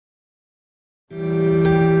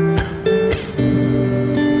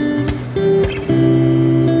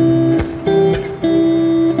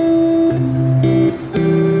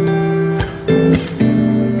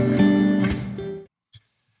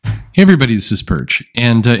Hey everybody, this is Perch,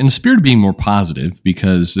 and in the spirit of being more positive,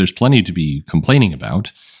 because there's plenty to be complaining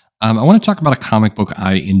about, I want to talk about a comic book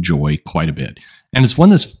I enjoy quite a bit, and it's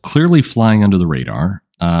one that's clearly flying under the radar.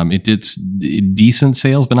 It did decent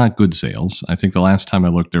sales, but not good sales. I think the last time I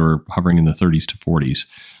looked, they were hovering in the 30s to 40s.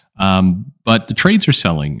 But the trades are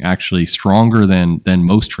selling actually stronger than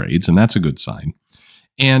most trades, and that's a good sign.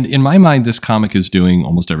 And in my mind, this comic is doing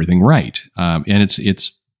almost everything right, and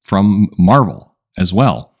it's from Marvel as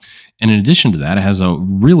well. And in addition to that, it has a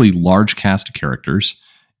really large cast of characters.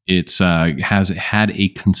 It's has had a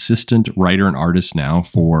consistent writer and artist now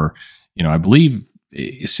for, I believe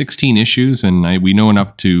 16 issues, and we know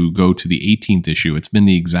enough to go to the 18th issue. It's been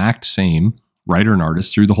the exact same writer and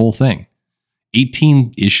artist through the whole thing.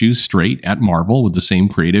 18 issues straight at Marvel with the same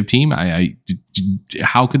creative team.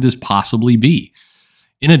 How could this possibly be?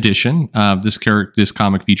 In addition, this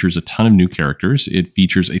comic features a ton of new characters. It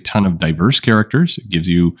features a ton of diverse characters. It gives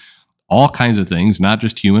you all kinds of things, not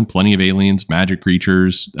just human, plenty of aliens, magic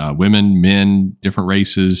creatures, women, men, different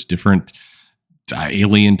races, different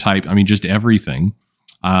alien type. I mean, just everything.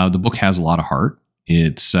 The book has a lot of heart.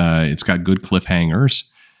 It's got good cliffhangers.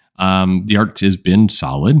 The art has been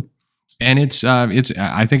solid, and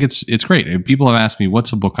I think it's great. People have asked me,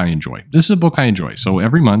 what's a book I enjoy? This is a book I enjoy. So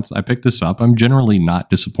every month I pick this up. I'm generally not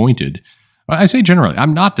disappointed. I say generally,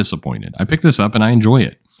 I'm not disappointed. I pick this up and I enjoy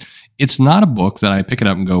it. It's not a book that I pick it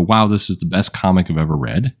up and go, wow, this is the best comic I've ever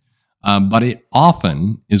read. But it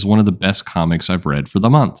often is one of the best comics I've read for the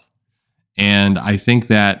month. And I think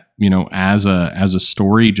that, as a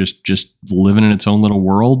story, just living in its own little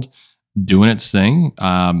world, doing its thing,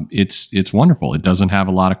 it's wonderful. It doesn't have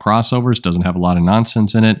a lot of crossovers, doesn't have a lot of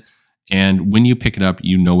nonsense in it. And when you pick it up,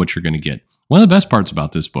 you know what you're going to get. One of the best parts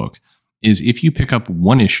about this book is if you pick up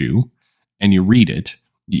one issue and you read it,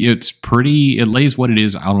 it lays what it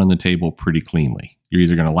is out on the table pretty cleanly. You're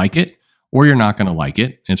either going to like it or you're not going to like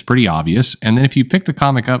it. It's pretty obvious. And then if you pick the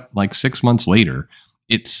comic up like 6 months later,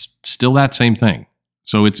 it's still that same thing.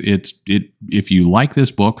 So if you like this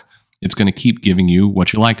book, it's going to keep giving you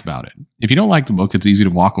what you like about it. If you don't like the book, it's easy to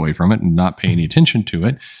walk away from it and not pay any attention to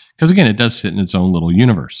it, because again, it does sit in its own little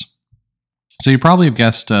universe. So you probably have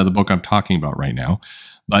guessed the book I'm talking about right now,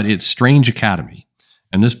 but it's Strange Academy.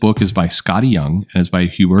 And this book is by Scotty Young, and it's by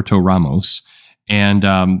Humberto Ramos. And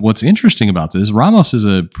what's interesting about this, Ramos is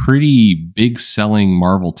a pretty big-selling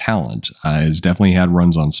Marvel talent. He's definitely had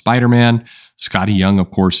runs on Spider-Man. Scotty Young,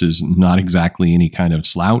 of course, is not exactly any kind of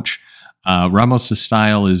slouch. Ramos'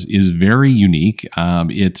 style is very unique.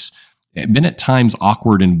 It's been at times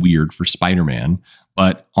awkward and weird for Spider-Man.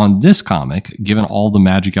 But on this comic, given all the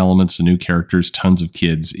magic elements, the new characters, tons of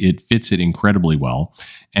kids, it fits it incredibly well.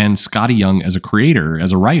 And Scotty Young, as a creator,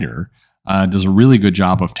 as a writer, does a really good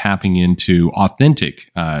job of tapping into authentic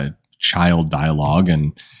child dialogue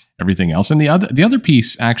and everything else. And the other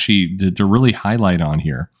piece, actually, to really highlight on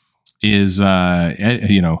here is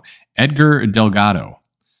Edgar Delgado,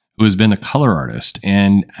 who has been a color artist.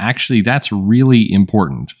 And actually, that's really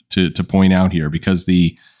important to point out here, because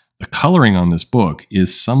the coloring on this book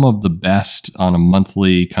is some of the best on a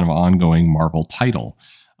monthly kind of ongoing Marvel title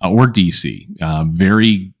or DC.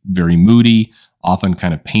 Very, very moody, often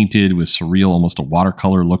kind of painted with surreal, almost a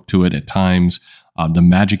watercolor look to it at times. The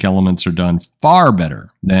magic elements are done far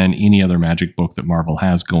better than any other magic book that Marvel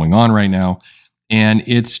has going on right now. And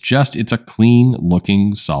it's a clean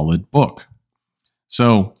looking, solid book.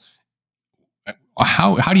 So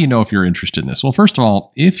how do you know if you're interested in this? Well, first of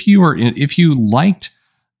all, if you liked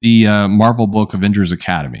the Marvel book Avengers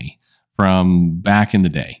Academy from back in the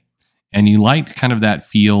day, and you liked kind of that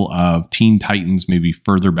feel of Teen Titans, maybe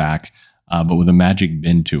further back, but with a magic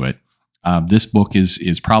bend to it, this book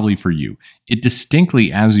is probably for you. It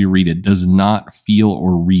distinctly, as you read it, does not feel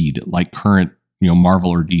or read like current Marvel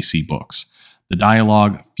or DC books. The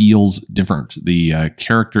dialogue feels different. The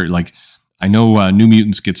character, like, I know New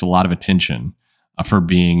Mutants gets a lot of attention for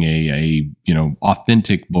being a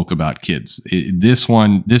authentic book about kids.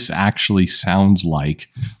 This actually sounds like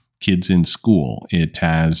kids in school. It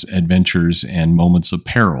has adventures and moments of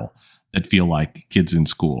peril that feel like kids in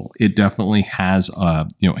school. It definitely has a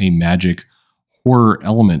magic horror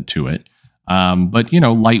element to it, but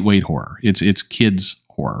lightweight horror. It's kids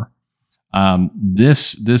horror.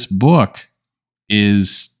 This book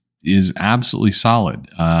is absolutely solid.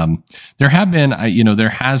 There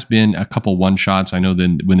has been a couple one shots. I know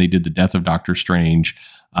then when they did the Death of Doctor Strange,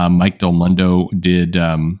 Mike Del Mundo did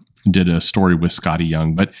a story with Scotty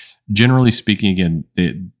Young, but generally speaking, again,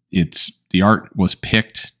 the art was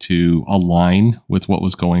picked to align with what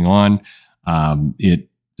was going on. The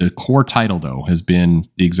core title, though, has been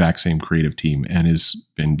the exact same creative team and has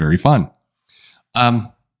been very fun.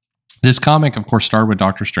 This comic, of course, started with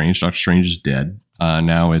Doctor Strange. Doctor Strange is dead.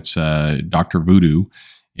 Now it's Dr. Voodoo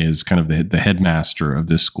is kind of the headmaster of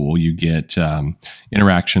this school. You get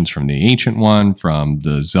interactions from the Ancient One, from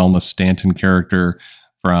the Zelma Stanton character,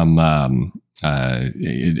 from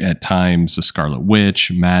at times the Scarlet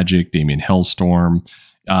Witch, Magic, Damien Hellstorm.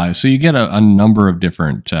 So you get a number of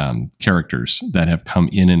different characters that have come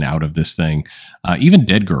in and out of this thing. Even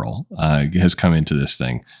Dead Girl has come into this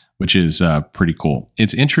thing, which is pretty cool.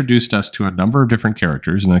 It's introduced us to a number of different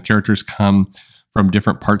characters, and the characters come from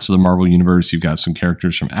different parts of the Marvel Universe. You've got some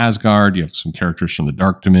characters from Asgard. You have some characters from the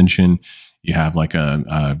Dark Dimension. You have like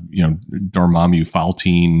a Dormammu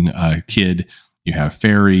Faltine kid. You have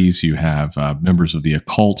fairies. You have members of the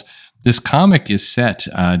occult. This comic is set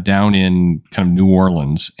down in kind of New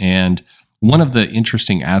Orleans, and one of the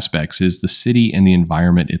interesting aspects is the city and the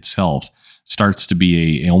environment itself starts to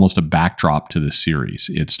be almost a backdrop to the series.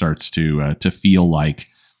 It starts to feel like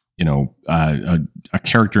a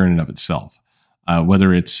character in and of itself.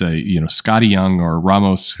 Whether it's Scotty Young or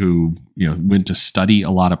Ramos, who went to study a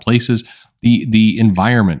lot of places, the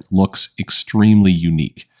environment looks extremely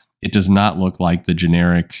unique. It does not look like the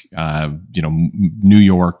generic, New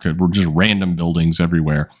York, or just random buildings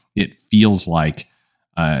everywhere. It feels like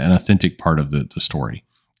an authentic part of the story.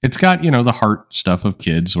 It's got, the heart stuff of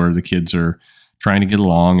kids, where the kids are trying to get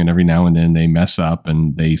along, and every now and then they mess up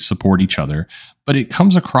and they support each other. But it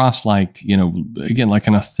comes across like, again, like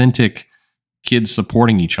an authentic kids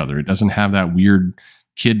supporting each other. It doesn't have that weird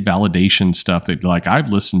kid validation stuff that, like,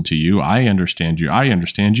 I've listened to you, I understand you, I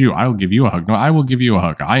will give you a hug. No, I will give you a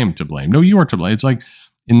hug. I am to blame. No, you are to blame. It's like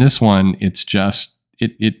in this one, it's just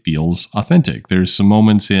it feels authentic. There's some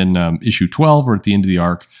moments in issue 12 or at the end of the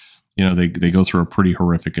arc, they go through a pretty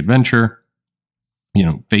horrific adventure,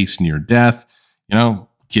 face near death,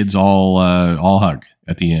 kids all hug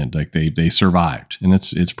at the end, like they survived, and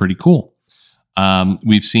it's pretty cool.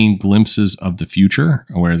 We've seen glimpses of the future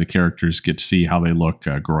where the characters get to see how they look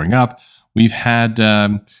growing up. We've had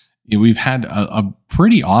a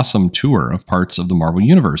pretty awesome tour of parts of the Marvel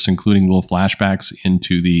Universe, including little flashbacks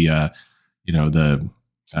into the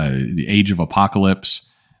Age of Apocalypse,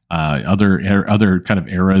 other kind of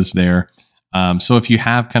eras there. So if you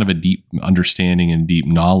have kind of a deep understanding and deep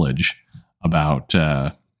knowledge about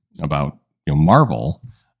Marvel,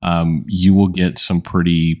 you will get some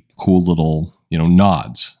pretty cool little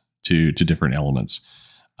nods to different elements.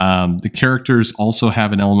 The characters also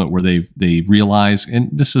have an element where they realize, and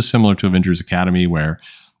this is similar to Avengers Academy, where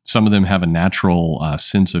some of them have a natural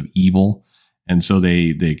sense of evil, and so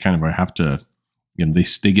they kind of have to,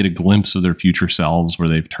 they get a glimpse of their future selves where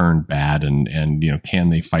they've turned bad, and can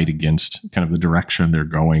they fight against kind of the direction they're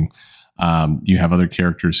going. You have other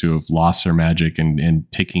characters who have lost their magic and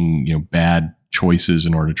taking bad choices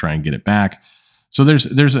in order to try and get it back. So there's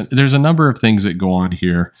a number of things that go on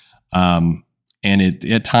here, and it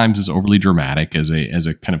at times is overly dramatic as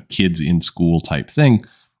a kind of kids in school type thing.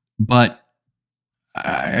 But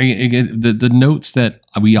the notes that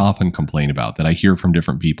we often complain about, that I hear from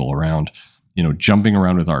different people around, jumping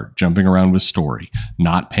around with art, jumping around with story,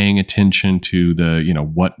 not paying attention to the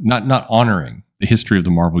not honoring the history of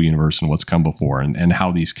the Marvel Universe and what's come before, and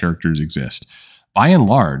how these characters exist. By and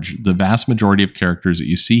large, the vast majority of characters that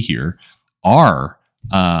you see here are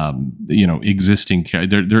existing.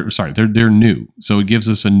 They're new, so it gives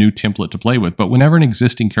us a new template to play with. But whenever an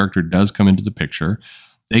existing character does come into the picture,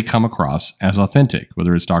 they come across as authentic.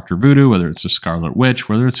 Whether it's Dr. Voodoo, whether it's the Scarlet Witch,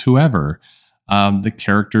 whether it's whoever, the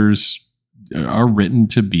characters are written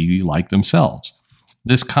to be like themselves.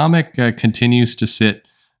 This comic continues to sit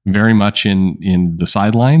very much in the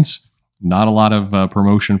sidelines. Not a lot of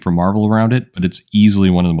promotion from Marvel around it, but it's easily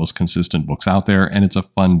one of the most consistent books out there, and it's a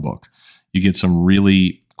fun book. You get some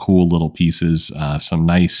really cool little pieces, some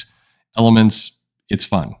nice elements. It's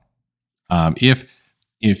fun.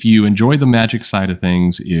 If you enjoy the magic side of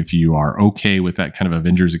things, if you are okay with that kind of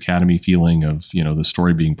Avengers Academy feeling of the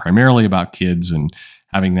story being primarily about kids and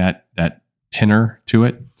having that tenor to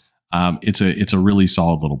it, it's a really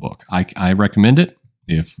solid little book. I recommend it.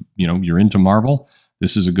 If you're into Marvel,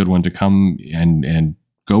 this is a good one to come and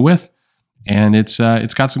go with. And it's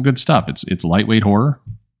got some good stuff. It's lightweight horror.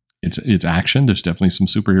 It's action. There's definitely some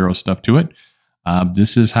superhero stuff to it.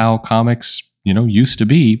 This is how comics, used to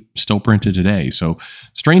be, still printed today. So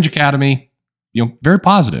Strange Academy, very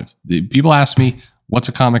positive. People ask me, what's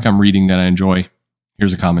a comic I'm reading that I enjoy?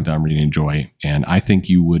 Here's a comic that I'm reading and enjoy, and I think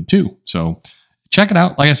you would too. So check it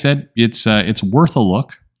out. Like I said, it's worth a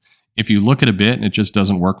look. If you look at a bit and it just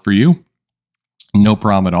doesn't work for you, no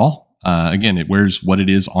problem at all. Again, it wears what it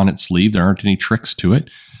is on its sleeve. There aren't any tricks to it.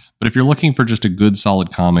 But if you're looking for just a good,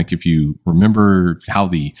 solid comic, if you remember how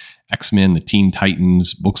the X-Men, the Teen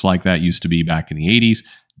Titans, books like that used to be back in the 80s,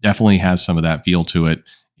 definitely has some of that feel to it.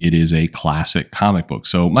 It is a classic comic book.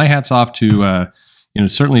 So my hat's off to,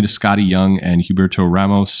 certainly to Scotty Young and Huberto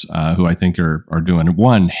Ramos, who I think are doing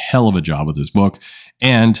one hell of a job with this book.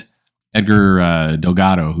 And Edgar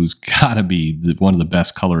Delgado, who's got to be one of the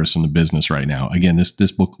best colorists in the business right now. Again,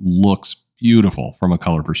 this book looks beautiful from a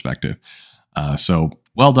color perspective. So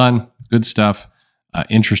well done, good stuff,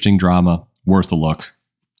 interesting drama, worth a look.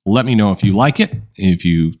 Let me know if you like it. If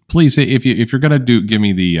you're gonna give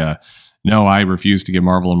me the no, I refuse to give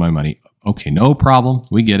Marvel my money. Okay, no problem.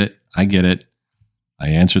 We get it. I get it. I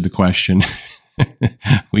answered the question.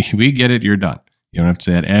 we get it. You're done. You don't have to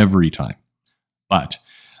say it every time. But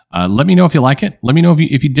let me know if you like it. Let me know if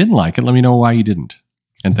you didn't like it. Let me know why you didn't.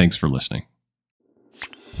 And thanks for listening.